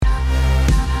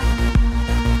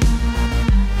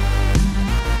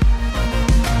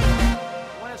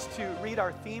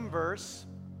verse.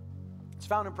 It's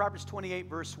found in Proverbs 28,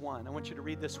 verse 1. I want you to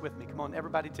read this with me. Come on,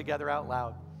 everybody together out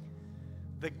loud.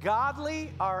 The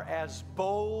godly are as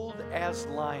bold as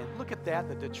lions. Look at that.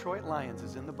 The Detroit Lions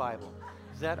is in the Bible.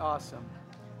 Is that awesome?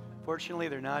 Fortunately,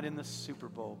 they're not in the Super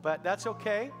Bowl, but that's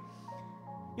okay.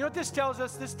 You know what this tells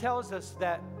us? This tells us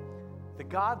that the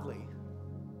godly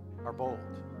are bold.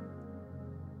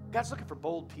 God's looking for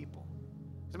bold people.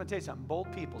 So I'm going to tell you something.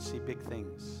 Bold people see big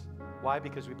things. Why?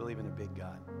 Because we believe in a big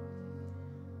God.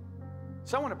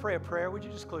 So I want to pray a prayer. Would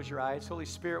you just close your eyes? Holy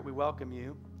Spirit, we welcome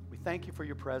you. We thank you for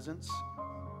your presence.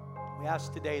 We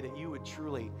ask today that you would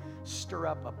truly stir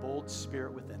up a bold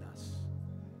spirit within us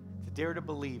to dare to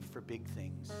believe for big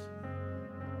things.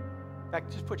 In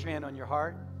fact, just put your hand on your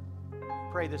heart.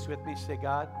 Pray this with me. Say,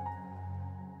 God,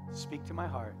 speak to my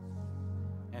heart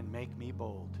and make me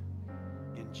bold.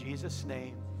 In Jesus'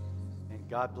 name, and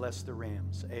God bless the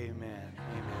Rams. Amen. Amen.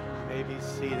 You may be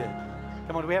seated.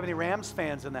 Come on, do we have any Rams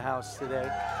fans in the house today?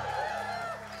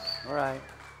 All right.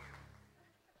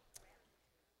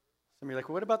 Some of you are like,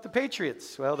 well, what about the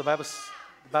Patriots? Well, the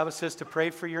Bible says to pray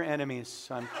for your enemies.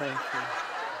 So I'm praying for you.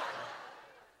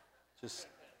 Just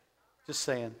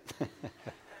saying.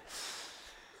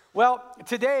 Well,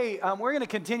 today we're going to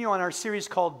continue on our series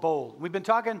called Bold. We've been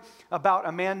talking about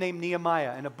a man named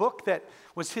Nehemiah and a book that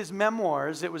was his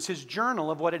memoirs. It was his journal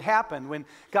of what had happened when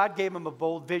God gave him a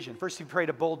bold vision. First, he prayed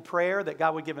a bold prayer that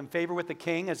God would give him favor with the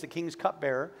king as the king's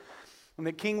cupbearer. And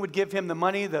the king would give him the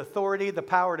money, the authority, the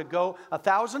power to go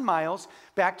 1,000 miles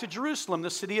back to Jerusalem, the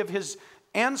city of his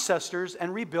ancestors,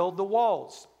 and rebuild the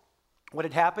walls. What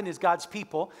had happened is God's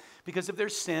people, because of their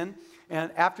sin,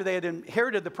 and after they had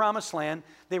inherited the promised land,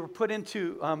 they were put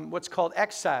into what's called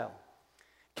exile,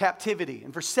 captivity.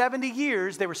 And for 70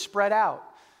 years, they were spread out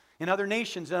in other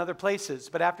nations and other places.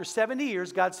 But after 70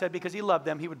 years, God said because he loved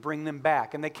them, he would bring them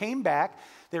back. And they came back.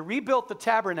 They rebuilt the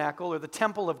tabernacle or the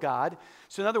temple of God.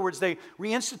 So in other words, they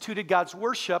reinstituted God's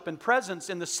worship and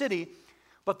presence in the city,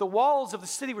 but the walls of the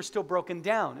city were still broken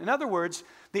down. In other words,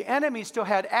 the enemy still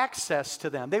had access to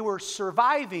them. They were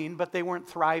surviving, but they weren't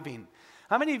thriving.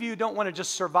 How many of you don't want to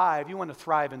just survive? You want to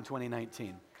thrive in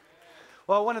 2019?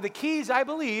 Well, one of the keys, I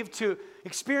believe, to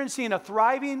experiencing a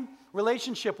thriving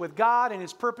relationship with God and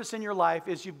his purpose in your life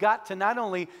is you've got to not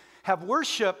only have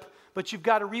worship, but you've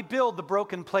got to rebuild the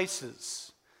broken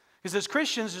places. Because as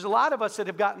Christians, there's a lot of us that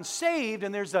have gotten saved,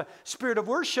 and there's a spirit of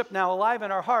worship now alive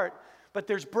in our heart, but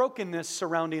there's brokenness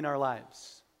surrounding our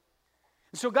lives.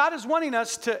 And so God is wanting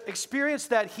us to experience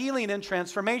that healing and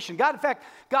transformation. God, in fact,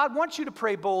 God wants you to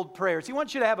pray bold prayers. He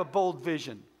wants you to have a bold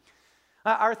vision.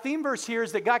 Our theme verse here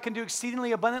is that God can do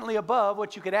exceedingly abundantly above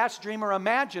what you could ask, dream, or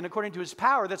imagine according to his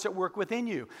power that's at work within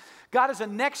you. God is a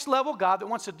next level God that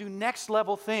wants to do next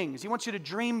level things. He wants you to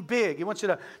dream big. He wants you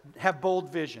to have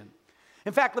bold vision.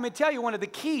 In fact, let me tell you, one of the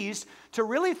keys to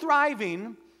really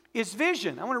thriving is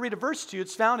vision. I want to read a verse to you.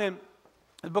 It's found in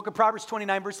the book of Proverbs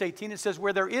 29, verse 18. It says,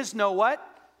 where there is no what?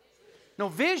 No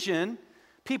vision,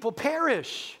 people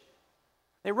perish.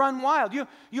 They run wild.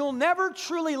 You'll never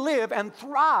truly live and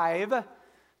thrive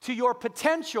to your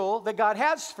potential that God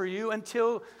has for you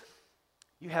until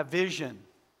you have vision,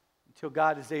 until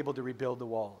God is able to rebuild the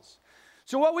walls.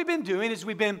 So what we've been doing is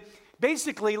we've been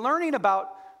basically learning about,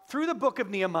 through the book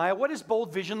of Nehemiah, what does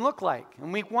bold vision look like?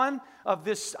 In week one of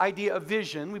this idea of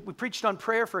vision, we preached on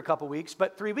prayer for a couple weeks,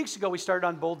 but 3 weeks ago we started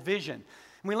on bold vision.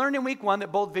 And we learned in week one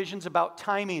that bold vision is about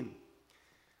timing.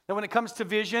 That when it comes to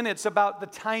vision, it's about the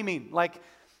timing. Like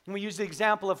we use the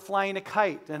example of flying a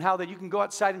kite and how that you can go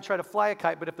outside and try to fly a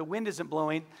kite, but if the wind isn't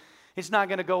blowing, it's not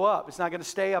going to go up. It's not going to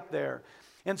stay up there.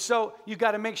 And so you've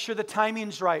got to make sure the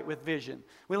timing's right with vision.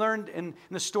 We learned in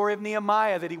the story of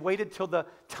Nehemiah that he waited till the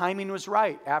timing was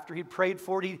right. After he'd prayed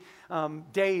 40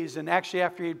 days, and actually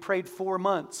after he'd prayed 4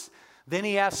 months, then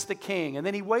he asked the king. And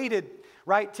then he waited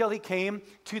right till he came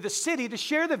to the city to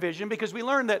share the vision, because we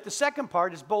learned that the second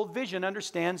part is bold vision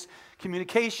understands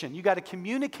communication. You got to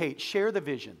communicate, share the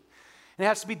vision. And it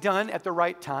has to be done at the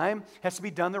right time. It has to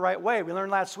be done the right way. We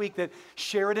learned last week that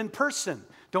share it in person.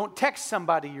 Don't text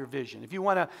somebody your vision. If you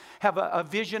want to have a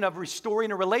vision of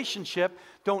restoring a relationship,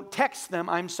 don't text them,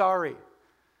 I'm sorry.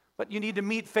 But you need to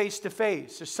meet face to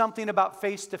face. There's something about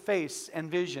face to face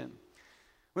and vision.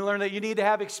 We learned that you need to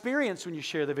have experience when you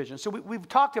share the vision. So we've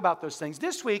talked about those things.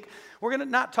 This week, we're going to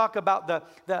not talk about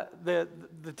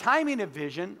the timing of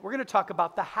vision. We're going to talk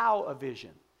about the how of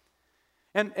vision.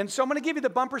 And so I'm going to give you the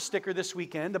bumper sticker this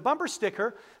weekend. The bumper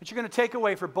sticker that you're going to take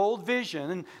away for bold vision,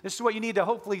 and this is what you need to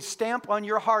hopefully stamp on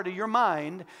your heart or your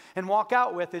mind and walk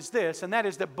out with, is this, and that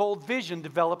is that bold vision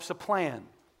develops a plan.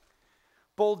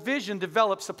 Bold vision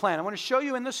develops a plan. I want to show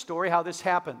you in this story how this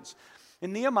happens.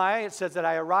 In Nehemiah, it says that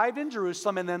I arrived in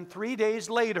Jerusalem, and then 3 days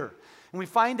later. And we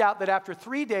find out that after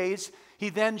 3 days, he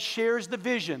then shares the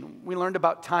vision. We learned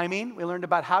about timing. We learned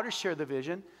about how to share the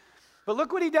vision. But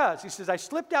look what he does. He says, I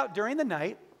slipped out during the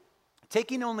night,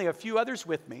 taking only a few others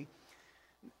with me.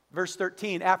 Verse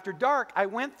 13, after dark, I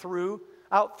went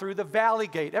out through the valley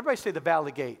gate. Everybody say the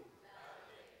valley gate.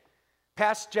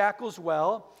 Past Jackal's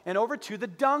Well and over to the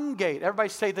dung gate. Everybody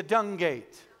say the dung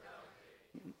gate.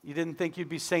 You didn't think you'd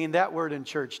be saying that word in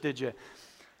church, did you?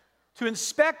 To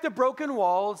inspect the broken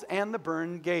walls and the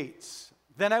burned gates.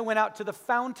 Then I went out to the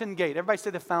fountain gate. Everybody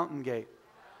say the fountain gate.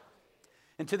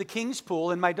 And to the king's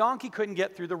pool, and my donkey couldn't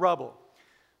get through the rubble.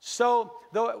 So,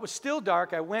 though it was still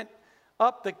dark, I went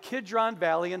up the Kidron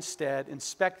Valley instead,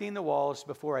 inspecting the walls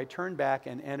before I turned back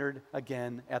and entered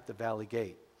again at the valley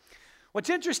gate. What's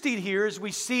interesting here is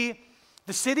we see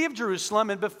the city of Jerusalem,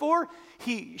 and before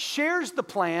he shares the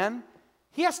plan,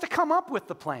 he has to come up with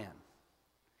the plan.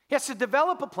 He has to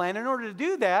develop a plan. In order to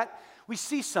do that, we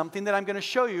see something that I'm going to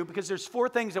show you, because there's 4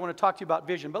 things I want to talk to you about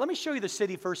vision. But let me show you the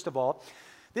city first of all.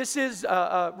 This is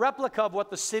a replica of what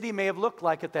the city may have looked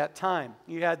like at that time.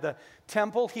 You had the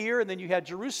temple here, and then you had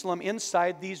Jerusalem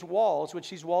inside these walls, which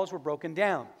these walls were broken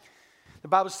down. The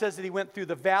Bible says that he went through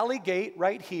the valley gate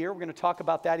right here. We're going to talk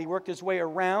about that. He worked his way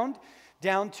around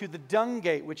down to the dung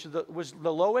gate, which was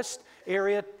the lowest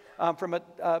area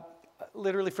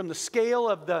literally from the scale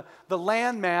of the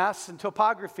land mass and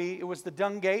topography. It was the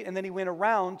dung gate, and then he went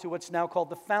around to what's now called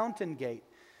the fountain gate.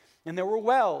 And there were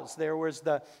wells. There was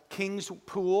the king's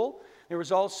pool. There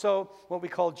was also what we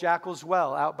call Jackal's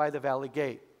Well out by the valley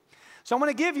gate. So I'm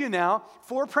going to give you now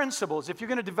 4 principles if you're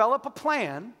going to develop a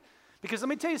plan, because let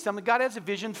me tell you something, God has a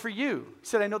vision for you. He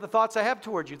said, I know the thoughts I have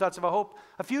towards you, thoughts of a hope,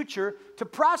 a future, to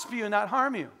prosper you and not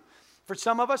harm you. For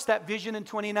some of us, that vision in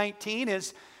 2019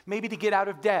 is maybe to get out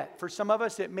of debt. For some of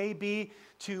us, it may be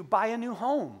to buy a new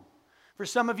home. For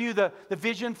some of you, the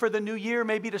vision for the new year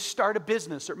may be to start a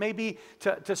business, or maybe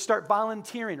to start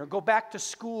volunteering or go back to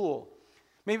school.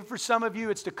 Maybe for some of you,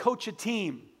 it's to coach a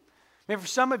team. Maybe for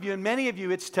some of you, and many of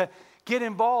you, it's to get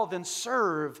involved and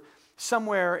serve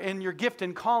somewhere in your gift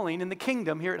and calling in the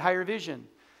kingdom here at Higher Vision.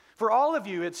 For all of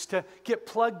you, it's to get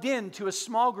plugged into a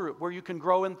small group where you can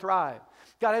grow and thrive.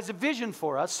 God has a vision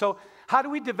for us. So how do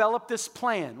we develop this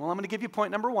plan? Well, I'm going to give you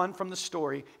point number 1 from the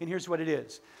story, and here's what it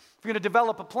is. If you're going to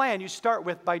develop a plan, you start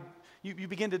with you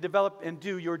begin to develop and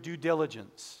do your due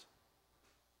diligence.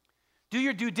 Do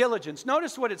your due diligence.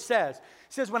 Notice what it says. It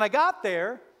says, when I got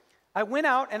there, I went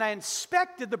out and I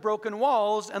inspected the broken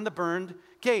walls and the burned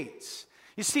gates.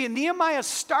 You see, Nehemiah's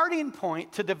starting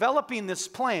point to developing this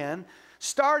plan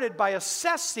started by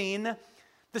assessing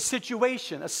the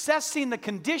situation, assessing the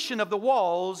condition of the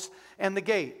walls and the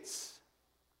gates.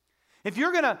 If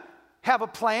you're going to have a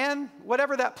plan,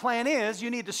 whatever that plan is,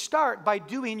 you need to start by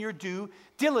doing your due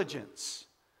diligence.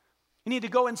 You need to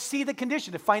go and see the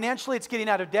condition. If financially it's getting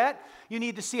out of debt, you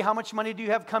need to see how much money do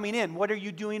you have coming in. What are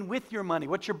you doing with your money?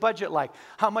 What's your budget like?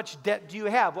 How much debt do you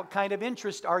have? What kind of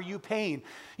interest are you paying?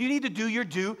 You need to do your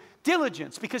due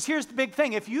diligence, because here's the big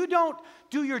thing. If you don't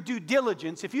do your due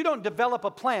diligence, if you don't develop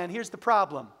a plan, here's the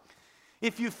problem.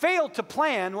 If you fail to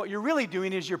plan, what you're really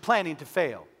doing is you're planning to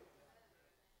fail.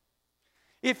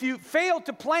 If you fail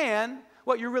to plan,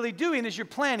 what you're really doing is you're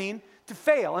planning to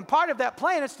fail. And part of that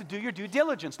plan is to do your due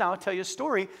diligence. Now, I'll tell you a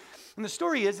story. And the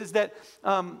story is that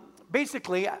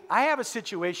basically, I have a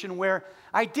situation where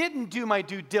I didn't do my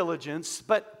due diligence,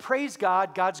 but praise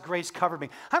God, God's grace covered me.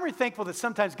 I'm really thankful that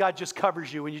sometimes God just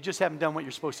covers you when you just haven't done what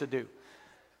you're supposed to do.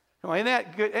 Isn't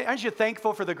that good? Aren't you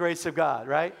thankful for the grace of God,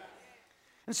 right?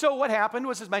 And so what happened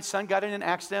was my son got in an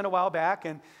accident a while back,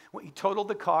 and he totaled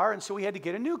the car, and so we had to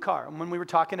get a new car. And when we were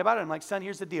talking about it, I'm like, son,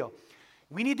 here's the deal.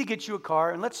 We need to get you a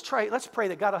car, and let's pray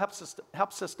that God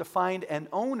helps us to find an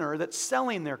owner that's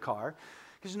selling their car,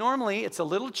 because normally it's a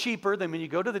little cheaper than when you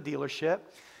go to the dealership.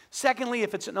 Secondly,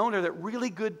 if it's an owner that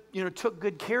really took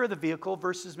good care of the vehicle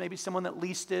versus maybe someone that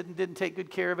leased it and didn't take good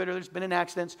care of it, or there's been an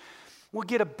accident, we'll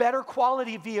get a better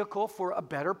quality vehicle for a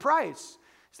better price.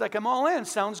 It's like, I'm all in,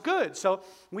 sounds good. So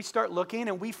we start looking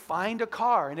and we find a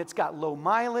car, and it's got low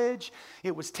mileage.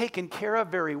 It was taken care of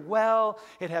very well.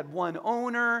 It had one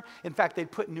owner. In fact, they'd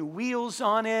put new wheels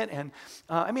on it. And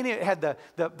it had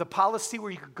the policy where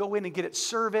you could go in and get it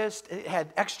serviced. It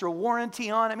had extra warranty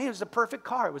on it. It was a perfect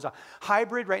car. It was a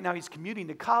hybrid. Right now he's commuting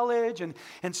to college, and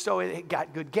so it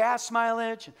got good gas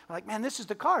mileage. And we're like, man, this is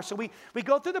the car. So we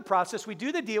go through the process. We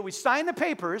do the deal. We sign the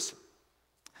papers.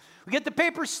 We get the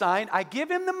papers signed. I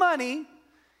give him the money.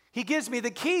 He gives me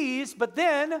the keys, but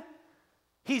then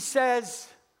he says,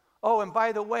 oh, and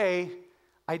by the way,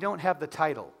 I don't have the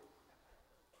title.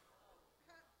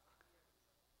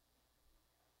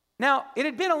 Now, it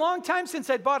had been a long time since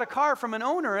I'd bought a car from an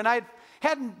owner, and I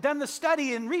hadn't done the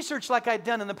study and research like I'd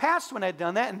done in the past when I'd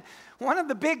done that. And one of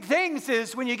the big things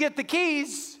is when you get the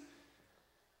keys,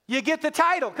 you get the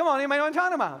title. Come on, anybody know what I'm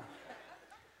talking about?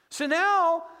 So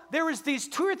now there was these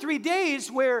 2 or 3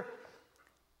 days where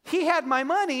he had my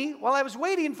money while I was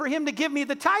waiting for him to give me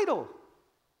the title.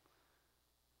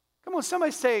 Come on,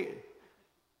 somebody say,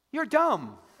 you're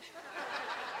dumb.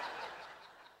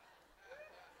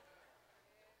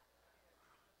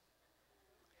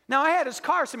 Now, I had his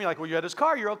car. Some of you are like, well, you had his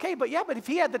car, you're okay. But yeah, but if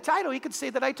he had the title, he could say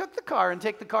that I took the car and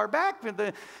take the car back.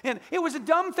 And it was a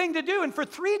dumb thing to do. And for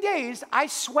 3 days, I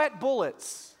sweat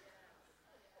bullets.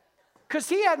 Because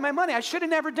he had my money. I should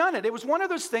have never done it. It was one of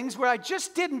those things where I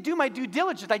just didn't do my due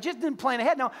diligence. I just didn't plan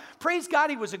ahead. Now, praise God,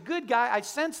 he was a good guy. I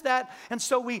sensed that. And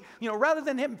so we, rather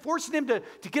than forcing him to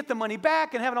get the money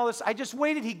back and having all this, I just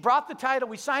waited. He brought the title.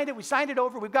 We signed it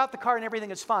over. We've got the car and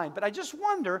everything is fine. But I just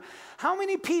wonder how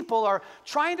many people are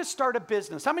trying to start a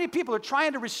business? How many people are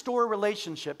trying to restore a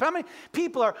relationship? How many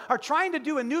people are trying to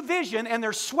do a new vision and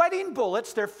they're sweating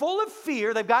bullets? They're full of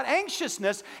fear. They've got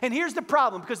anxiousness. And here's the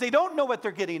problem, because they don't know what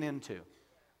they're getting into.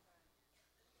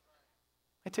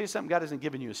 I tell you something, God hasn't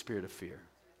given you a spirit of fear,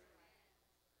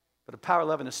 but a power,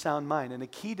 love, and a sound mind. And the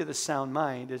key to the sound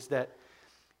mind is that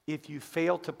if you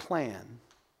fail to plan,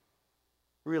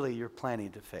 really you're planning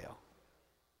to fail.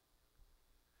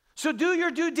 So do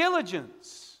your due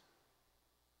diligence.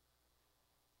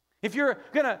 If you're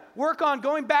going to work on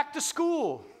going back to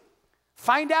school,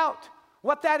 find out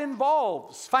what that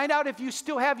involves. Find out if you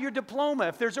still have your diploma,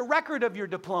 if there's a record of your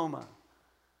diploma.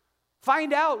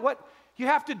 Find out what you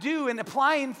have to do in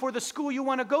applying for the school you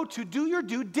want to go to. Do your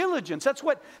due diligence. That's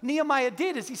what Nehemiah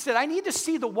did, is he said, I need to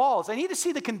see the walls. I need to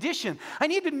see the condition. I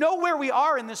need to know where we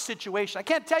are in this situation. I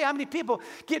can't tell you how many people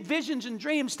get visions and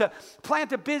dreams to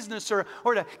plant a business or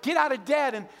to get out of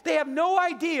debt, and they have no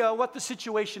idea what the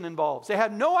situation involves. They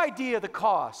have no idea the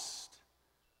cost.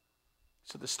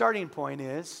 So the starting point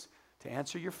is to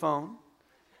answer your phone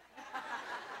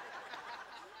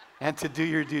and to do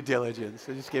your due diligence.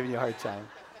 I'm just giving you a hard time.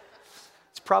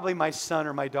 It's probably my son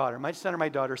or my daughter. My son or my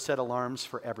daughter set alarms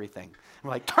for everything. I'm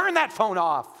like, turn that phone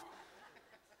off.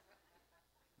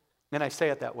 And I say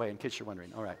it that way in case you're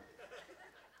wondering. All right.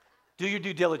 Do your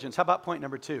due diligence. How about point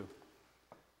number 2?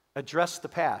 Address the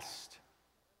past.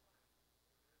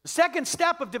 The second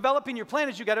step of developing your plan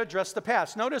is you got to address the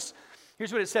past. Notice,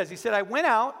 here's what it says. He said, I went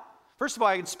out. First of all,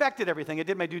 I inspected everything. I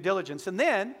did my due diligence. And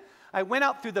then I went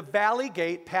out through the valley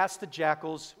gate past the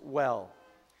jackal's well.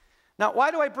 Now,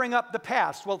 why do I bring up the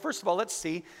past? Well, first of all, let's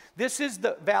see. This is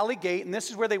the valley gate, and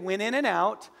this is where they went in and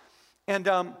out. And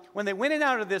when they went in and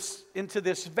out of into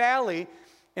this valley,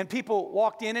 and people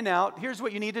walked in and out, here's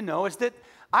what you need to know, is that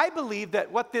I believe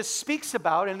that what this speaks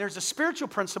about, and there's a spiritual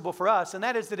principle for us, and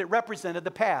that is that it represented the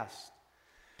past.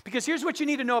 Because here's what you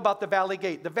need to know about the valley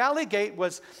gate. The valley gate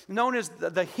was known as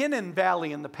the Hinnom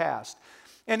Valley in the past.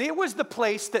 And it was the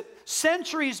place that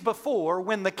centuries before,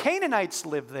 when the Canaanites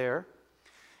lived there,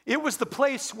 it was the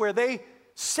place where they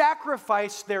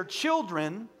sacrificed their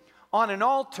children on an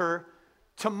altar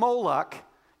to Moloch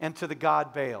and to the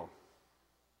god Baal.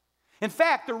 In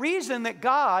fact, the reason that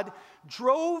God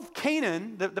drove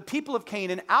Canaan, the people of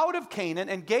Canaan, out of Canaan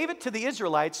and gave it to the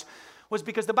Israelites was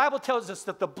because the Bible tells us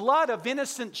that the blood of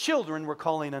innocent children were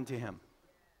calling unto him.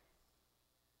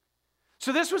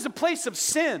 So this was a place of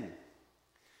sin.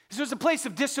 This was a place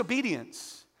of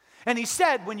disobedience. And he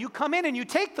said, when you come in and you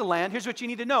take the land, here's what you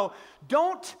need to know.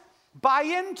 Don't buy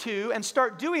into and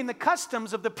start doing the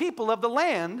customs of the people of the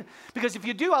land, because if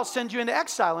you do, I'll send you into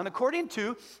exile. And according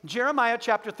to Jeremiah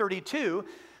chapter 32,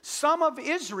 some of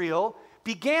Israel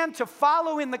began to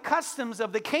follow in the customs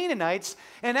of the Canaanites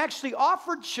and actually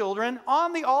offered children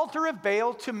on the altar of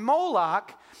Baal to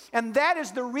Moloch. And that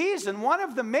is the reason, one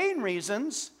of the main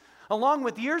reasons, along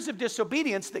with years of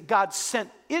disobedience, that God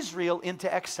sent Israel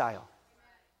into exile.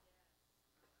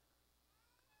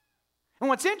 And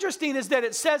what's interesting is that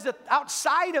it says that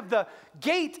outside of the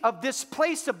gate of this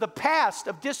place of the past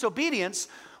of disobedience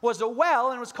was a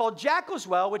well, and it was called Jackal's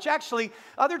Well, which actually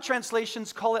other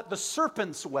translations call it the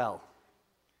Serpent's Well.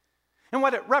 And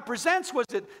what it represents was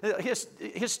that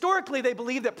historically they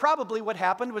believe that probably what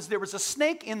happened was there was a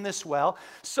snake in this well.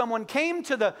 Someone came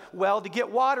to the well to get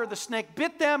water. The snake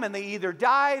bit them and they either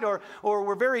died or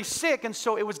were very sick. And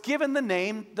so it was given the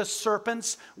name the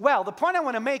Serpent's Well. The point I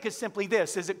want to make is simply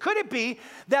this, is could it be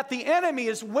that the enemy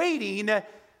is waiting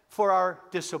for our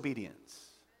disobedience?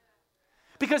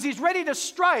 Because he's ready to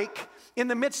strike in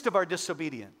the midst of our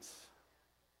disobedience.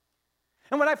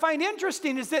 And what I find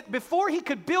interesting is that before he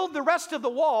could build the rest of the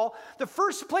wall, the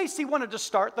first place he wanted to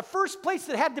start, the first place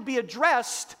that had to be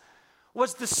addressed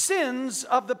was the sins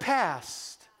of the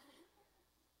past.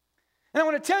 And I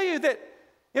want to tell you that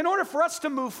in order for us to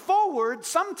move forward,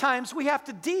 sometimes we have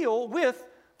to deal with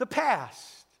the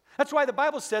past. That's why the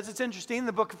Bible says, it's interesting, in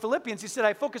the book of Philippians, he said,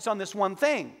 I focus on this one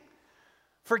thing.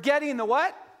 Forgetting the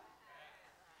what?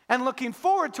 And looking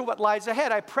forward to what lies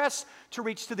ahead. I press to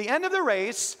reach to the end of the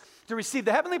race to receive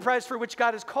the heavenly prize for which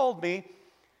God has called me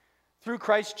through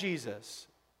Christ Jesus.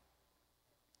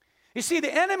 You see,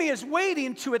 the enemy is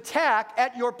waiting to attack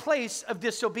at your place of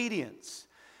disobedience.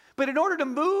 But in order to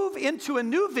move into a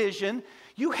new vision,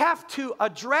 you have to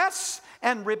address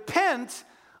and repent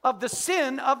of the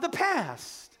sin of the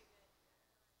past.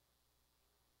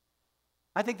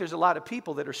 I think there's a lot of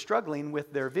people that are struggling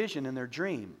with their vision and their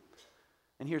dream.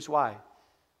 And here's why.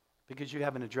 Because you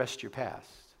haven't addressed your past.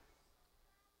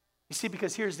 You see,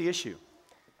 because here's the issue.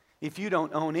 If you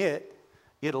don't own it,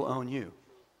 it'll own you.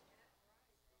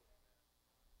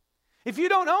 If you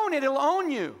don't own it, it'll own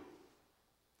you.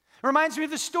 It reminds me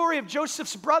of the story of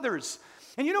Joseph's brothers.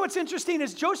 And you know what's interesting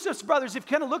is Joseph's brothers, if you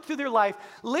kind of look through their life,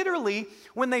 literally,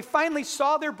 when they finally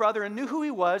saw their brother and knew who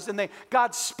he was, and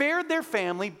God spared their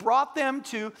family, brought them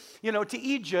to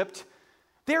Egypt,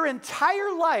 their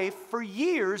entire life for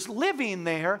years living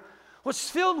there was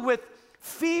filled with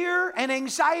fear and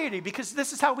anxiety, because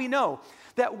this is how we know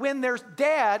that when their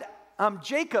dad,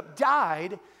 Jacob,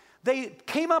 died, they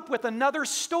came up with another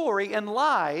story and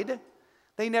lied.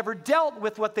 They never dealt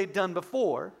with what they'd done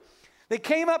before. They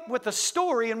came up with a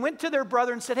story and went to their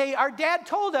brother and said, hey, our dad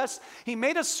told us, he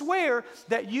made us swear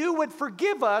that you would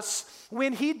forgive us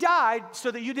when he died so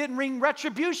that you didn't bring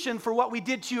retribution for what we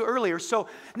did to you earlier. So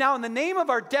now in the name of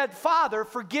our dead father,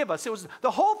 forgive us. The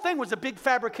whole thing was a big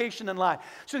fabrication and lie.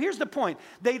 So here's the point.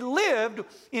 They lived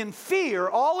in fear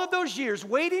all of those years,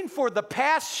 waiting for the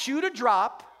past shoe to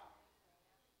drop.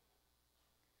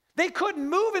 They couldn't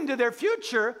move into their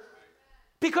future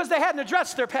because they hadn't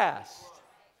addressed their past.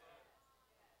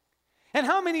 And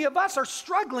how many of us are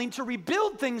struggling to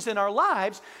rebuild things in our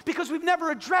lives because we've never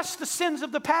addressed the sins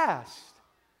of the past?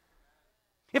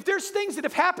 If there's things that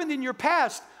have happened in your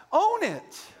past, own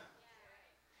it.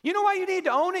 You know why you need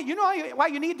to own it? You know why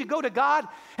you need to go to God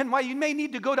and why you may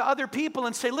need to go to other people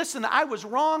and say, listen, I was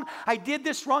wrong. I did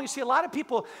this wrong. You see, a lot of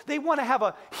people, they want to have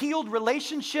a healed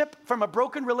relationship from a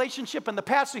broken relationship in the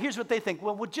past. So here's what they think.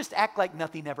 Well, we'll just act like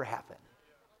nothing ever happened.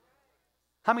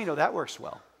 How many know that works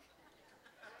well?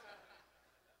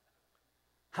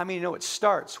 How many know it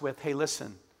starts with, hey,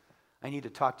 listen, I need to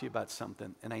talk to you about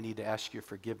something, and I need to ask your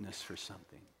forgiveness for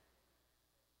something.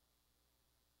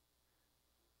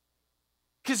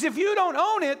 Because if you don't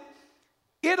own it,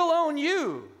 it'll own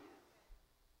you.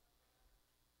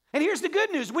 And here's the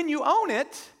good news. When you own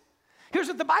it, here's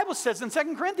what the Bible says in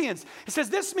 2 Corinthians. It says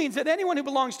this means that anyone who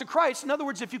belongs to Christ, in other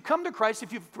words, if you come to Christ,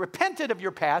 if you've repented of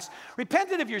your past,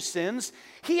 repented of your sins,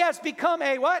 he has become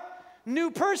a what?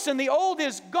 New person. The old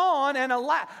is gone and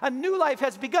a new life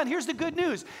has begun. Here's the good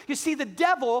news. You see, the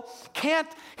devil can't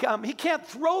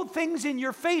throw things in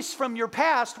your face from your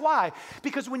past. Why?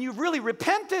 Because when you've really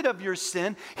repented of your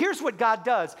sin, here's what God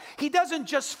does. He doesn't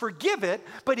just forgive it,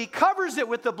 but he covers it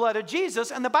with the blood of Jesus.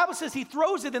 And the Bible says he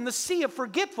throws it in the sea of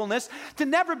forgetfulness to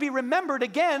never be remembered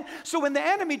again. So when the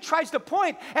enemy tries to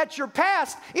point at your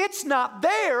past, it's not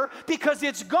there because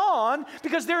it's gone,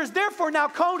 because there is therefore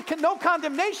now no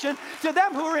condemnation to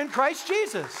them who are in Christ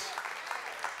Jesus.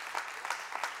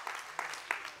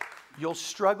 You'll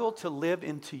struggle to live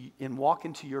and walk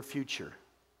into your future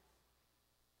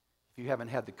if you haven't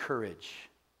had the courage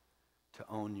to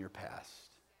own your past.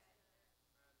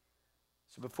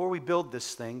 So before we build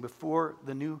this thing, before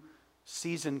the new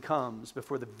season comes,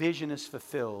 before the vision is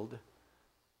fulfilled,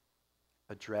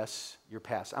 address your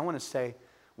past. I want to say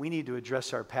we need to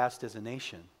address our past as a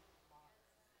nation.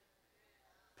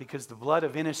 Because the blood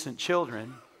of innocent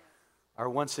children are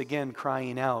once again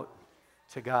crying out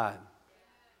to God.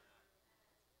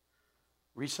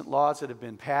 Recent laws that have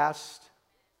been passed,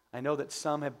 I know that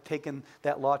some have taken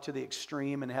that law to the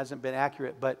extreme and it hasn't been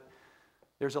accurate, but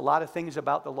there's a lot of things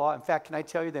about the law. In fact, can I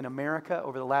tell you that in America,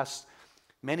 over the last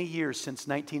many years since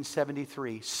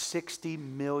 1973, 60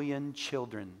 million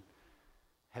children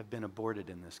have been aborted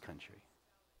in this country.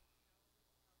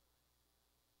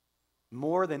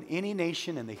 More than any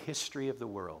nation in the history of the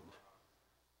world.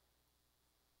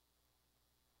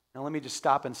 Now let me just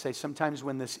stop and say, sometimes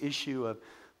when this issue of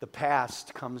the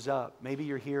past comes up, maybe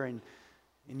you're here and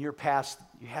in your past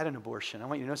you had an abortion. I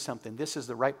want you to know something. This is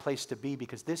the right place to be,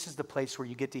 because this is the place where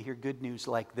you get to hear good news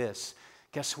like this.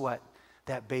 Guess what?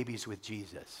 That baby's with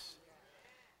Jesus.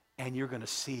 And you're going to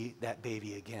see that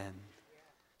baby again.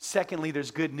 Secondly,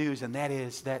 there's good news, and that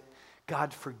is that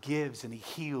God forgives and He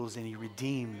heals and He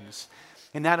redeems.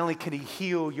 And not only can He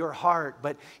heal your heart,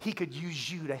 but He could use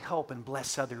you to help and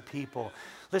bless other people.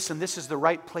 Listen, this is the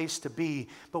right place to be,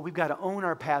 but we've got to own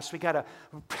our past. We've got to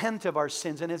repent of our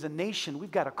sins. And as a nation, we've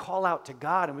got to call out to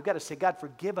God, and we've got to say, God,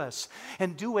 forgive us,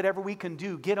 and do whatever we can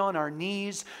do. Get on our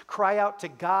knees, cry out to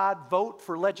God, vote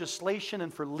for legislation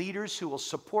and for leaders who will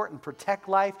support and protect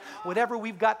life. Whatever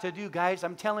we've got to do, guys,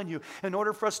 I'm telling you, in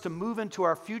order for us to move into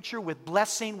our future with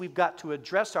blessing, we've got to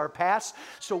address our past.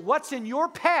 So what's in your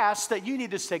past that you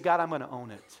need to say, God, I'm going to own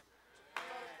it?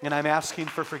 And I'm asking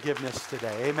for forgiveness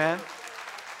today. Amen?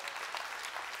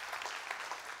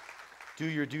 Do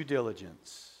your due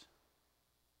diligence.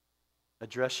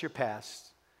 Address your past.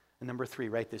 And number 3,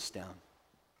 write this down.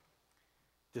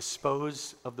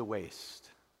 Dispose of the waste.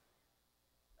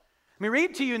 Let me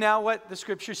read to you now what the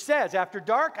scripture says. After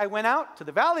dark, I went out to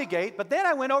the valley gate, but then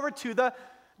I went over to the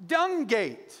dung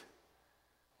gate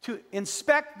to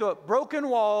inspect the broken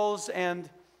walls and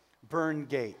burned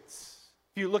gates.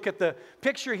 If you look at the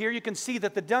picture here, you can see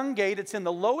that the dung gate, it's in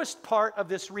the lowest part of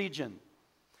this region.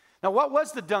 Now, what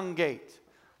was the dung gate?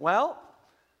 Well,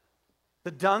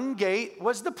 the dung gate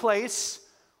was the place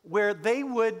where they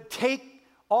would take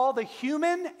all the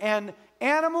human and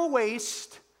animal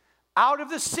waste out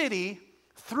of the city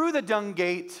through the dung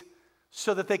gate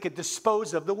so that they could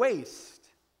dispose of the waste.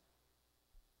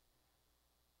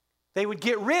 They would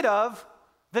get rid of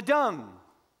the dung.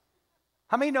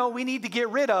 How many know we need to get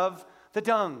rid of the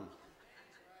dung?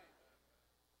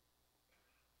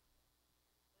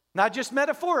 Not just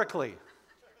metaphorically,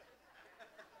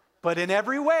 but in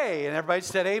every way. And everybody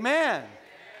said amen.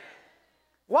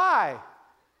 Why?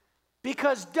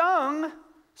 Because dung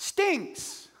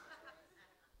stinks.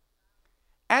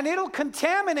 And it'll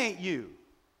contaminate you.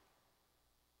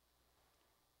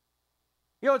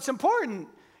 You know, it's important.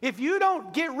 If you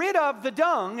don't get rid of the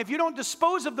dung, if you don't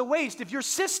dispose of the waste, if your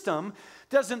system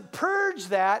doesn't purge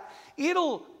that,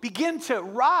 it'll begin to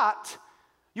rot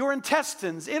your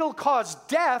intestines. It'll cause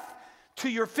death to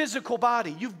your physical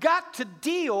body. You've got to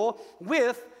deal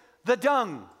with the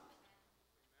dung.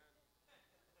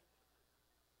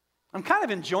 I'm kind of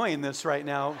enjoying this right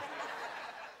now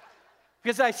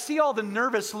because I see all the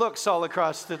nervous looks all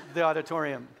across the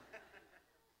auditorium.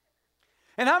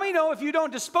 And how many know if you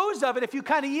don't dispose of it, if you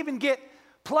kind of even get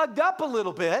plugged up a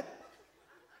little bit,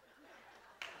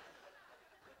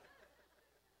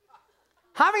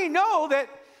 how many know that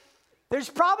there's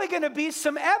probably going to be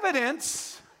some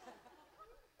evidence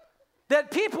that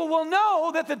people will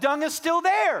know that the dung is still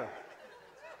there?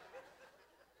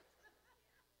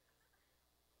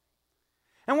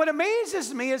 And what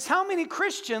amazes me is how many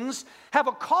Christians have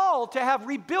a call to have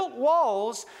rebuilt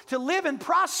walls, to live and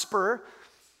prosper.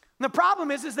 And the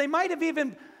problem is they might have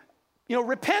even,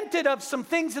 repented of some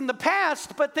things in the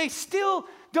past, but they still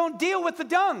don't deal with the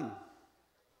dung.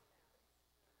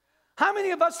 How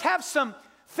many of us have some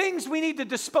things we need to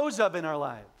dispose of in our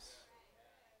lives?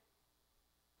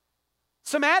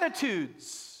 Some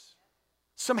attitudes,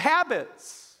 some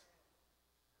habits.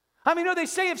 I mean, they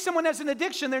say if someone has an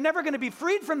addiction, they're never going to be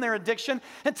freed from their addiction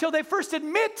until they first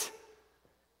admit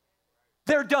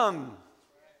their dung.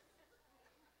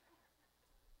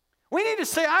 We need to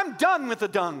say, I'm done with the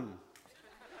dung.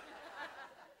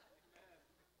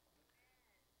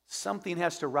 Something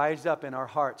has to rise up in our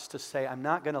hearts to say, I'm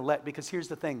not going to let, because here's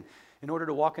the thing. In order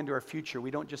to walk into our future,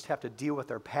 we don't just have to deal with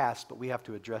our past, but we have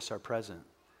to address our present.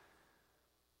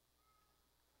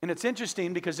 And it's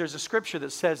interesting because there's a scripture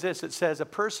that says this. It says, a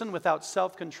person without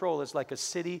self-control is like a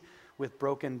city with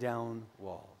broken down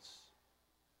walls.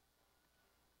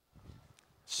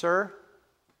 Sir,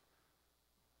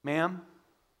 ma'am,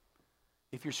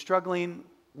 if you're struggling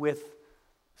with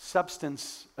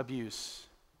substance abuse,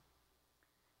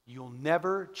 you'll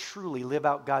never truly live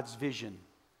out God's vision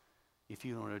if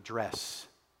you don't address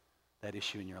that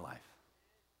issue in your life.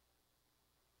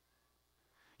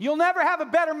 You'll never have a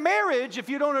better marriage if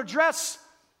you don't address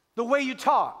the way you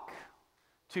talk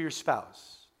to your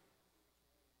spouse.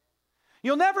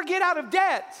 You'll never get out of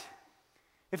debt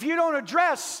if you don't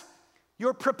address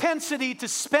your propensity to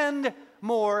spend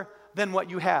more than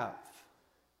what you have.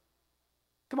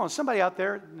 Come on, somebody out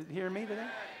there hear me today?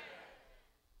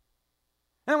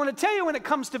 And I want to tell you, when it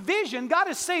comes to vision, God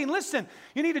is saying, listen,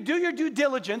 you need to do your due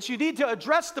diligence. You need to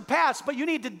address the past, but you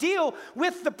need to deal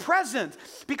with the present.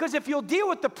 Because if you'll deal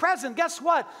with the present, guess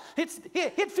what?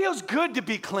 It feels good to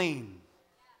be clean.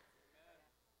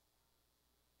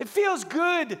 It feels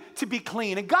good to be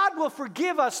clean. And God will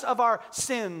forgive us of our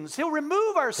sins. He'll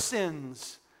remove our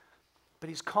sins. But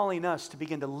He's calling us to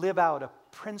begin to live out a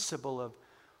principle of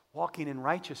walking in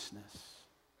righteousness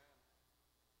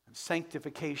and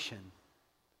sanctification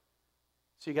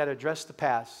So you got to address the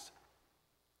past.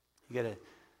 You got to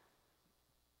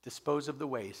dispose of the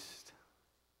waste.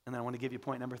 And then I want to give you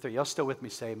point number 3. Y'all still with me?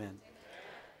 Say amen.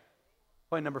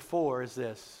 Point number 4 is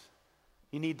this.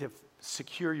 You need to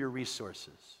secure your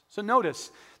resources. So notice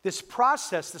this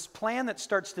process, this plan that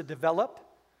starts to develop.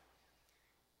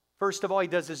 First of all, he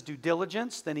does his due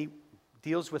diligence. Then he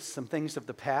deals with some things of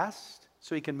the past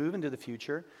so he can move into the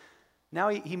future. Now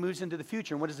he moves into the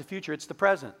future. And what is the future? It's the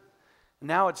present.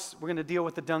 Now we're going to deal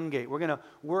with the dung gate. We're going to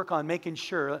work on making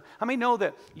sure. How many know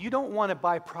that you don't want to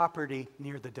buy property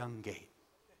near the dung gate?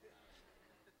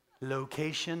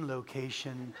 Location,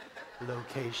 location,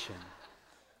 location.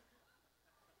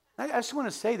 I just want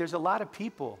to say there's a lot of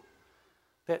people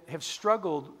that have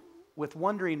struggled with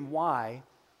wondering why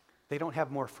they don't have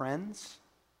more friends,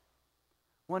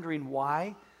 wondering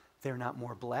why they're not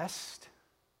more blessed.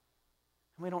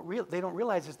 And they don't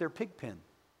realize it's their pig pen.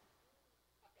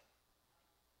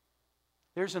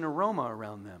 There's an aroma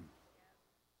around them.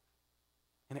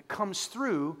 And it comes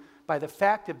through by the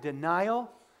fact of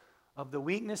denial of the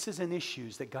weaknesses and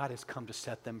issues that God has come to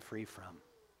set them free from.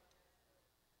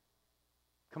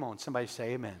 Come on, somebody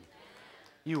say amen.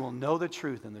 You will know the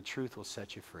truth, and the truth will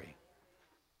set you free.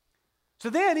 So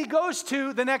then he goes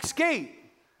to the next gate.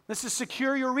 This is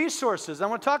secure your resources. I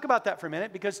want to talk about that for a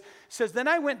minute because it says, then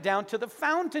I went down to the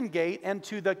fountain gate and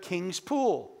to the king's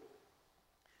pool.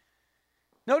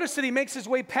 Notice that he makes his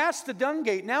way past the dung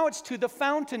gate. Now it's to the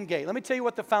fountain gate. Let me tell you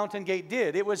what the fountain gate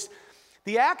did. It was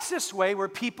the access way where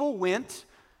people went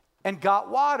and got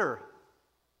water.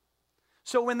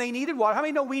 So when they needed water, how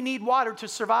many know we need water to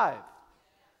survive?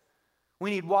 We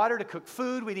need water to cook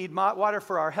food. We need water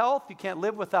for our health. You can't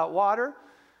live without water.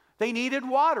 They needed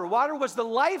water. Water was the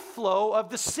life flow of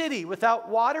the city. Without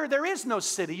water, there is no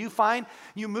city.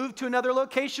 You move to another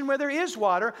location where there is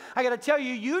water. I got to tell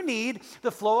you, you need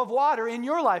the flow of water in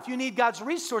your life. You need God's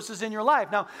resources in your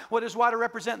life. Now, what does water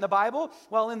represent in the Bible?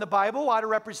 Well, in the Bible, water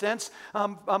represents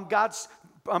God's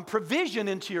provision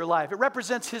into your life. It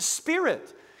represents His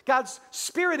Spirit. God's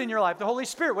Spirit in your life, the Holy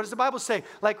Spirit. What does the Bible say?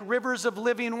 Like rivers of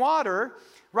living water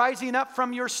rising up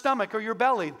from your stomach or your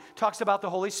belly. Talks about the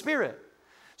Holy Spirit.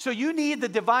 So you need the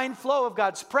divine flow of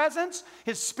God's presence,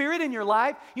 His Spirit in your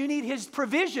life. You need His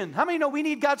provision. How many know we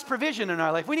need God's provision in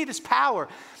our life? We need His power.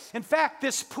 In fact,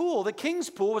 this pool, the king's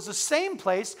pool, was the same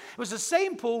place. It was the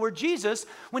same pool where Jesus,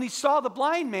 when He saw the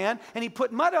blind man and He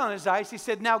put mud on his eyes, He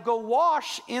said, now go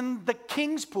wash in the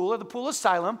king's pool or the pool of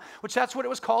Siloam, which that's what it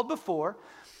was called before.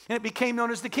 And it became known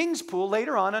as the king's pool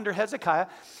later on under Hezekiah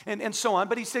and so on.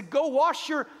 But He said, go wash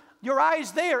your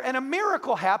eyes there. And a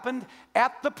miracle happened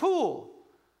at the pool.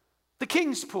 The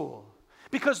king's pool,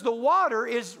 because the water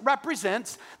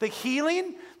represents the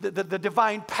healing, the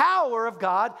divine power of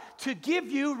God to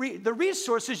give you the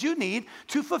resources you need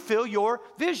to fulfill your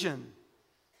vision.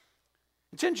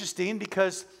 It's interesting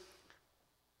because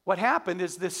what happened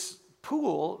is this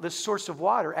pool, this source of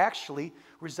water, actually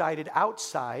resided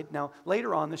outside. Now,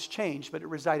 later on this changed, but it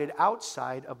resided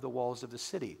outside of the walls of the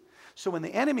city. So when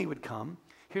the enemy would come,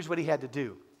 here's what he had to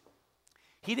do.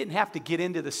 He didn't have to get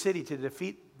into the city to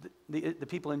defeat the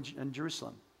people in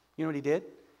Jerusalem. You know what he did?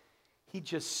 He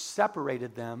just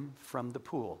separated them from the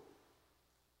pool.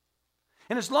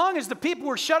 And as long as the people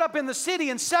were shut up in the city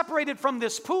and separated from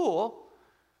this pool,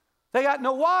 they got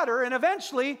no water, and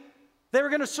eventually they were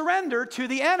going to surrender to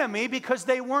the enemy because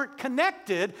they weren't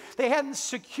connected. They hadn't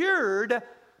secured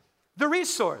the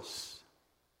resource.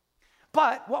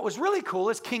 But what was really cool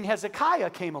is King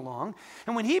Hezekiah came along,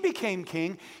 and when he became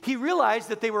king, he realized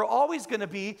that they were always going to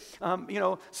be,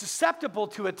 susceptible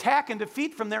to attack and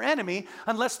defeat from their enemy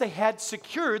unless they had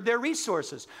secured their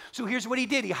resources. So here's what he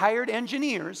did. He hired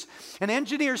engineers, and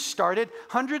engineers started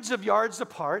hundreds of yards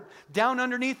apart, down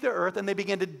underneath the earth, and they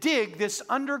began to dig this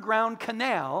underground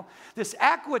canal, this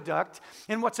aqueduct.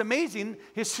 And what's amazing,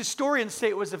 his historians say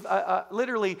it was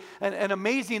literally an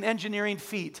amazing engineering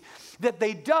feat that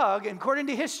they dug, and according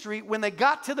to history, when they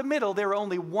got to the middle, they were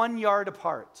only 1 yard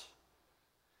apart.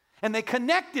 And they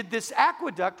connected this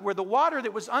aqueduct where the water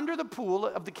that was under the pool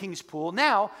of the king's pool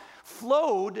now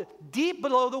flowed deep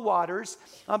below the waters,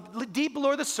 deep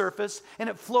below the surface, and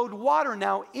it flowed water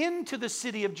now into the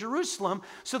city of Jerusalem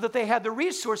so that they had the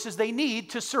resources they need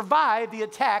to survive the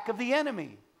attack of the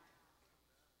enemy.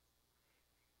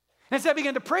 And as I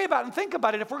began to pray about it and think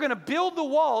about it, if we're going to build the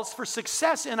walls for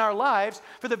success in our lives,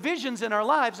 for the visions in our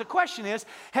lives, the question is,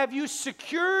 have you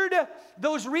secured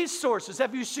those resources?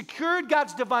 Have you secured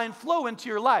God's divine flow into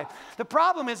your life? The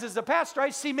problem is, as a pastor,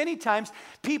 I see many times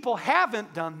people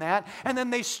haven't done that, and then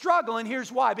they struggle, and here's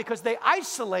why. Because they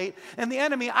isolate, and the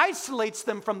enemy isolates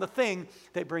them from the thing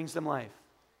that brings them life.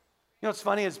 You know what's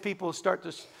funny is people start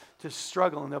to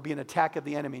struggle and there'll be an attack of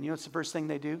the enemy. And you know what's the first thing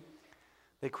they do?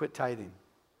 They quit tithing.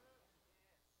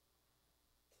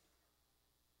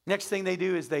 Next thing they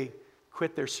do is they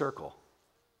quit their circle.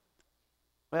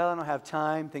 Well, I don't have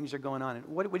time. Things are going on. And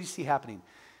what do you see happening?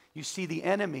 You see the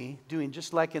enemy doing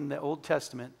just like in the Old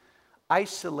Testament,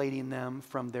 isolating them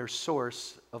from their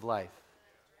source of life.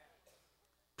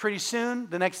 Pretty soon,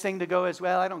 the next thing to go is,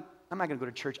 well, I'm not going to go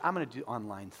to church. I'm going to do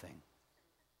online thing.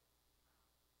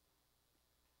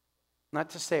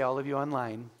 Not to say all of you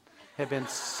online have been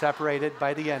separated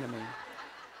by the enemy.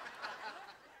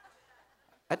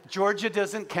 Georgia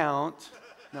doesn't count.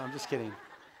 No, I'm just kidding.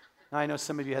 I know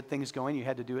some of you had things going. You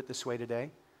had to do it this way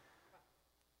today.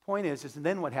 Point is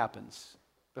then what happens?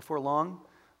 Before long,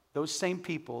 those same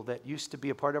people that used to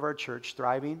be a part of our church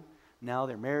thriving, now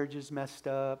their marriage is messed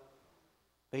up.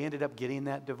 They ended up getting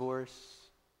that divorce.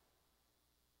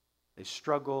 They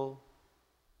struggle.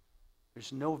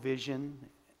 There's no vision.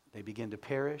 They begin to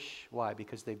perish. Why?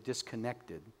 Because they've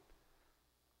disconnected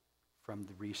from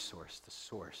the resource, the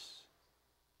source.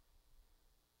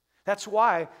 That's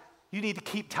why you need to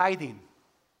keep tithing.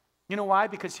 You know why?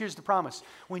 Because here's the promise.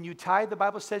 When you tithe, the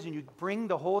Bible says, and you bring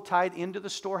the whole tithe into the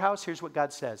storehouse, here's what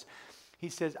God says. He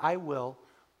says, I will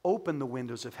open the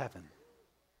windows of heaven,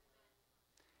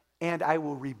 and I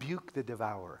will rebuke the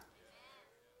devourer.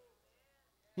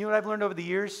 You know what I've learned over the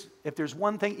years? If there's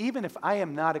one thing, even if I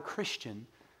am not a Christian,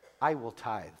 I will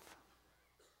tithe.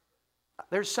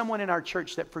 There's someone in our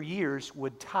church that for years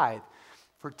would tithe.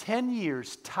 For 10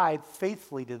 years, tithe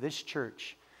faithfully to this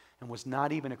church and was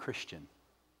not even a Christian.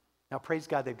 Now, praise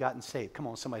God, they've gotten saved. Come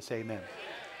on, somebody say amen.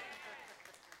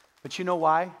 But you know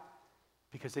why?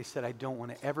 Because they said, I don't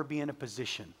want to ever be in a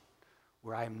position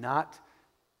where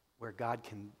where God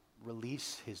can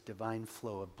release his divine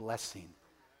flow of blessing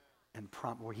and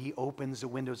where he opens the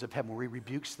windows of heaven, where he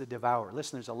rebukes the devourer.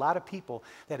 Listen, there's a lot of people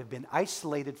that have been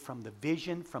isolated from the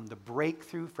vision, from the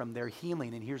breakthrough, from their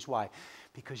healing. And here's why.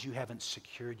 Because you haven't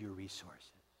secured your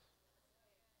resources.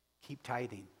 Keep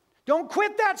tithing. Don't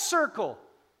quit that circle.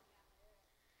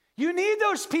 You need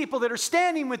those people that are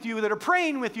standing with you, that are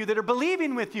praying with you, that are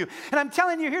believing with you. And I'm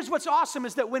telling you, here's what's awesome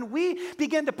is that when we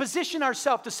begin to position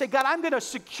ourselves to say, God, I'm going to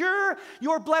secure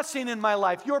your blessing in my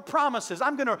life, your promises.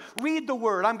 I'm going to read the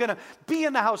word. I'm going to be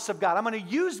in the house of God. I'm going to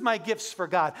use my gifts for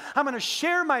God. I'm going to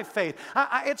share my faith.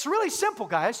 It's really simple,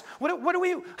 guys.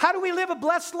 How do we live a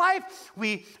blessed life?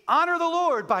 We honor the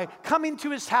Lord by coming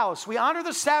to his house. We honor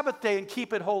the Sabbath day and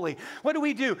keep it holy. What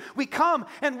do? We come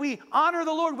and we honor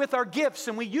the Lord with our gifts,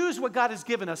 and we use what God has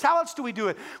given us. How else do we do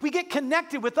it? We get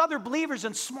connected with other believers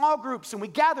in small groups, and we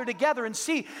gather together and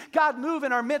see God move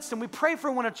in our midst, and we pray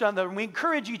for one another, and we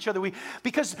encourage each other.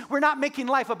 Because we're not making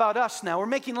life about us now. We're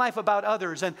making life about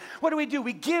others. And what do?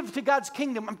 We give to God's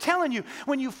kingdom. I'm telling you,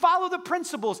 when you follow the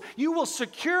principles, you will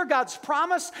secure God's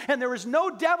promise, and there is no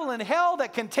devil in hell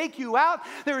that can take you out.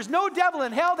 There is no devil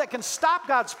in hell that can stop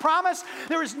God's promise.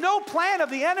 There is no plan of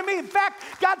the enemy. In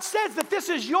fact, God says that this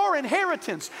is your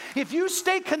inheritance. If you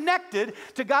stay connected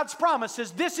to God's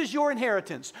promises, this is your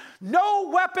inheritance. No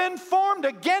weapon formed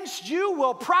against you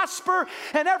will prosper,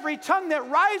 and every tongue that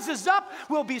rises up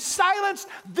will be silenced.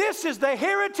 This is the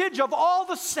heritage of all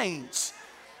the saints.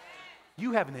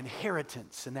 You have an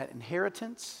inheritance, and that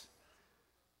inheritance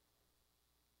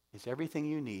is everything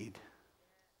you need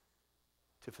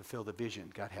to fulfill the vision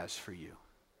God has for you.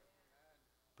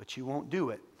 But you won't do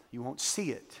it. You won't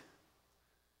see it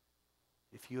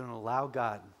if you don't allow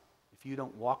God, if you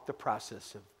don't walk the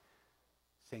process of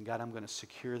saying, God, I'm going to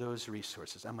secure those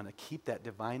resources. I'm going to keep that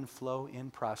divine flow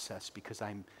in process because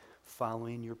I'm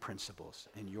following your principles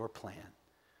and your plan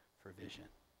for vision.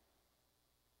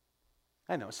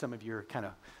 I know some of you are kind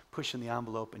of pushing the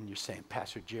envelope and you're saying,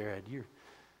 Pastor Jared,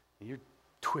 you're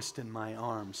twisting my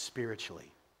arm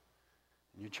spiritually.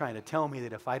 And you're trying to tell me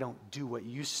that if I don't do what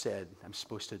you said I'm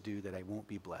supposed to do, that I won't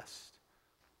be blessed.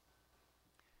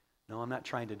 No, I'm not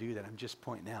trying to do that. I'm just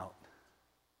pointing out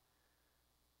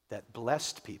that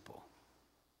blessed people,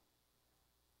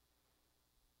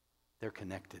 they're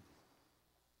connected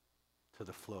to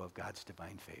the flow of God's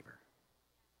divine favor.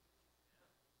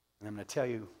 And I'm going to tell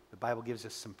you, the Bible gives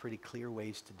us some pretty clear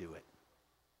ways to do it.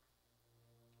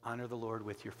 Honor the Lord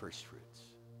with your first fruits,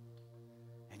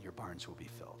 and your barns will be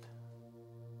filled.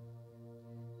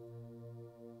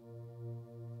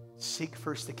 Seek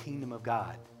first the kingdom of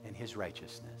God and his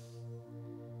righteousness,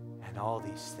 and all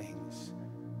these things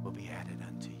will be added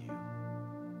unto you.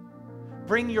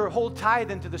 Bring your whole tithe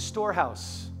into the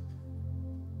storehouse,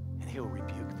 and he'll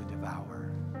rebuke the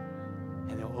devourer,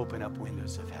 and he'll open up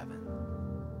windows of heaven.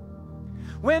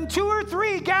 When 2 or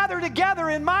 3 gather together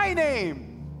in my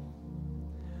name,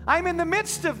 I'm in the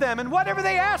midst of them, and whatever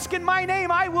they ask in my name,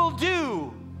 I will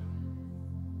do.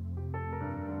 I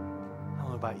don't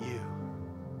know about you.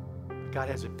 God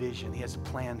has a vision. He has a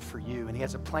plan for you, and He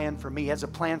has a plan for me. He has a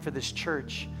plan for this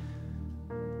church.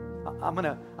 I'm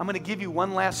gonna give you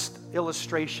one last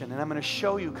illustration, and I'm gonna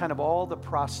show you kind of all the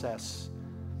process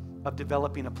of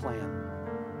developing a plan.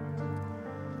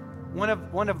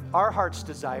 One of our heart's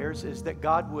desires is that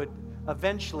God would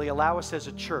eventually allow us as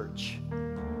a church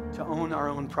to own our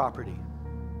own property.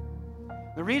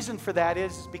 The reason for that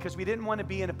is because we didn't want to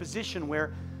be in a position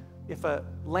where if a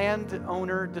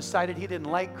landowner decided he didn't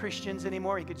like Christians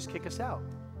anymore, he could just kick us out.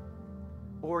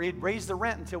 Or he'd raise the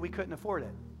rent until we couldn't afford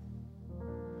it.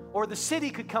 Or the city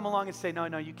could come along and say, no,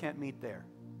 you can't meet there.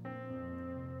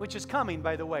 Which is coming,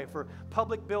 by the way, for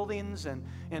public buildings, and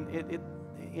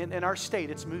in our state,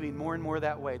 it's moving more and more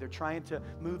that way. They're trying to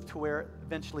move to where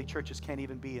eventually churches can't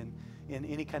even be in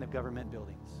any kind of government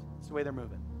buildings. It's the way they're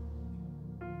moving.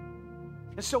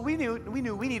 And so we knew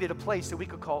we needed a place that we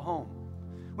could call home.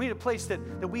 We need a place that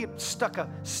we had stuck a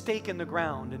stake in the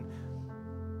ground. And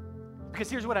because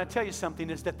here's what I tell you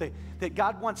something is that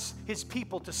God wants His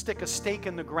people to stick a stake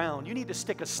in the ground. You need to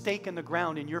stick a stake in the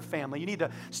ground in your family. You need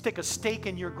to stick a stake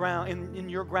in your ground in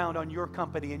your ground on your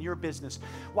company, in your business.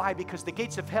 Why? Because the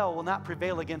gates of hell will not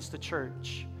prevail against the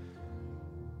church.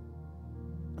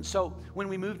 And so when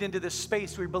we moved into this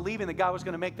space, we were believing that God was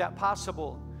going to make that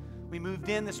possible. We moved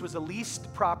in. This was a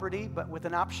leased property, but with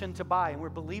an option to buy. And we're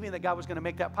believing that God was going to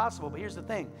make that possible. But here's the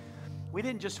thing. We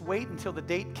didn't just wait until the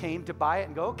date came to buy it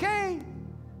and go, okay.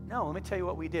 No, let me tell you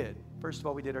what we did. First of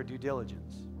all, we did our due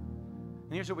diligence.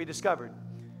 And here's what we discovered.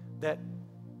 That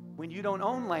when you don't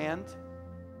own land,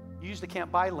 you usually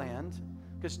can't buy land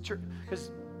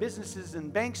because businesses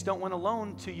and banks don't want to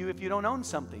loan to you if you don't own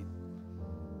something,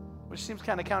 which seems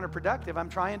kind of counterproductive. I'm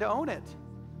trying to own it.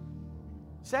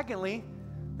 Secondly,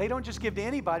 they don't just give to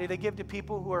anybody. They give to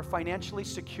people who are financially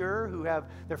secure, who have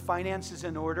their finances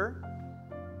in order,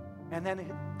 and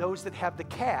then those that have the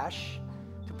cash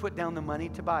to put down the money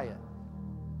to buy it.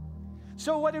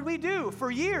 So what did we do?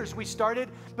 For years, we started,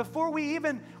 before we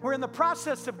even were in the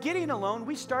process of getting a loan,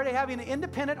 we started having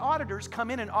independent auditors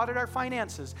come in and audit our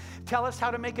finances, tell us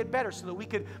how to make it better so that we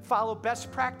could follow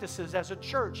best practices as a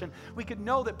church, and we could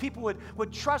know that people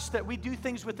would trust that we do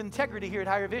things with integrity here at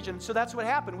Higher Vision. So that's what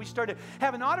happened. We started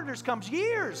having auditors come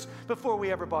years before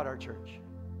we ever bought our church.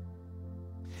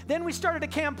 Then we started a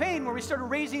campaign where we started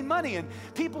raising money, and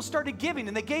people started giving,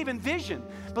 and they gave in vision,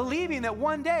 believing that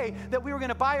one day that we were going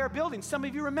to buy our building. Some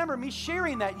of you remember me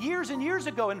sharing that years and years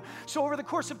ago. And so over the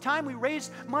course of time, we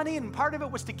raised money, and part of it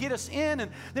was to get us in.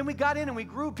 And then we got in and we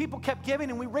grew. People kept giving,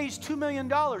 and we raised $2 million.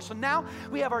 So now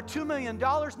we have our $2 million.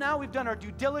 Now we've done our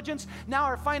due diligence. Now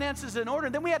our finances are in order.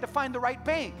 And then we had to find the right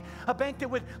bank, a bank that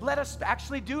would let us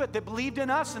actually do it, that believed in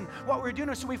us and what we were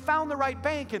doing. So we found the right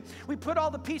bank, and we put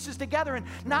all the pieces together. And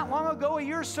not long ago, a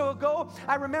year or so ago,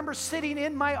 I remember sitting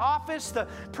in my office. The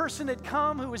person had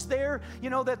come who was there,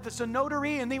 that's a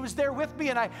notary, and he was there with me,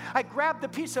 and I grabbed the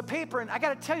piece of paper, and I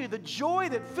got to tell you, the joy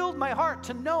that filled my heart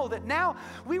to know that now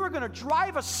we were going to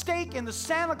drive a stake in the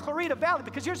Santa Clarita Valley.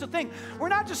 Because here's the thing, we're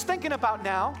not just thinking about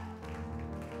now.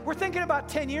 We're thinking about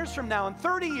 10 years from now, and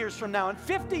 30 years from now, and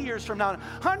 50 years from now, and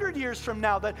 100 years from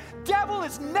now. The devil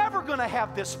is never going to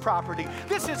have this property.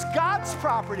 This is God's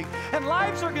property, and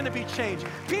lives are going to be changed.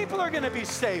 People are going to be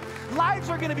saved.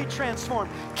 Lives are going to be transformed.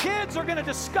 Kids are going to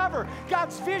discover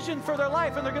God's vision for their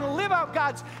life, and they're going to live out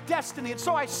God's destiny. And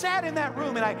so I sat in that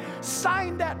room, and I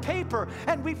signed that paper,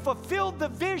 and we fulfilled the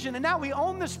vision, and now we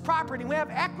own this property, and we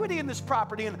have equity in this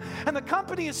property. And the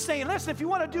company is saying, listen, if you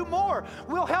want to do more,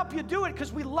 we'll help you do it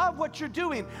because we love what you're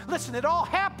doing. Listen, it all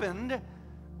happened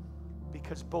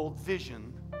because bold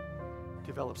vision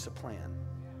develops a plan.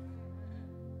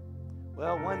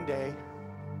 Well, one day,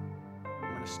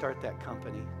 I'm going to start that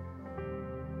company.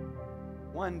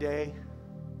 One day,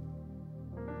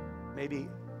 maybe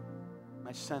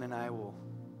my son and I will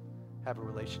have a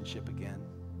relationship again.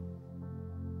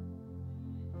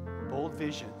 Bold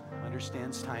vision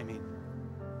understands timing.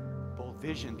 Bold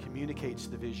vision communicates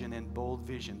the vision, and bold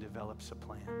vision develops a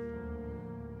plan.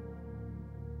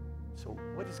 So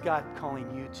what is God calling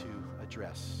you to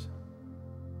address?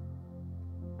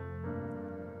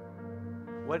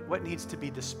 What needs to be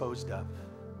disposed of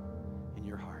in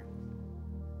your heart?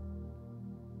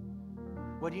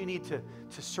 What do you need to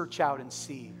search out and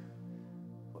see?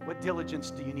 What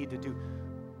diligence do you need to do?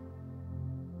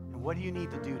 And what do you need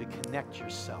to do to connect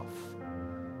yourself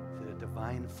to the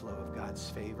divine flow of God's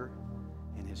favor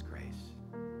and His grace?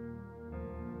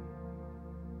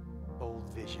 Bold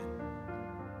vision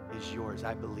is yours,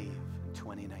 I believe, in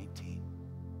 2019.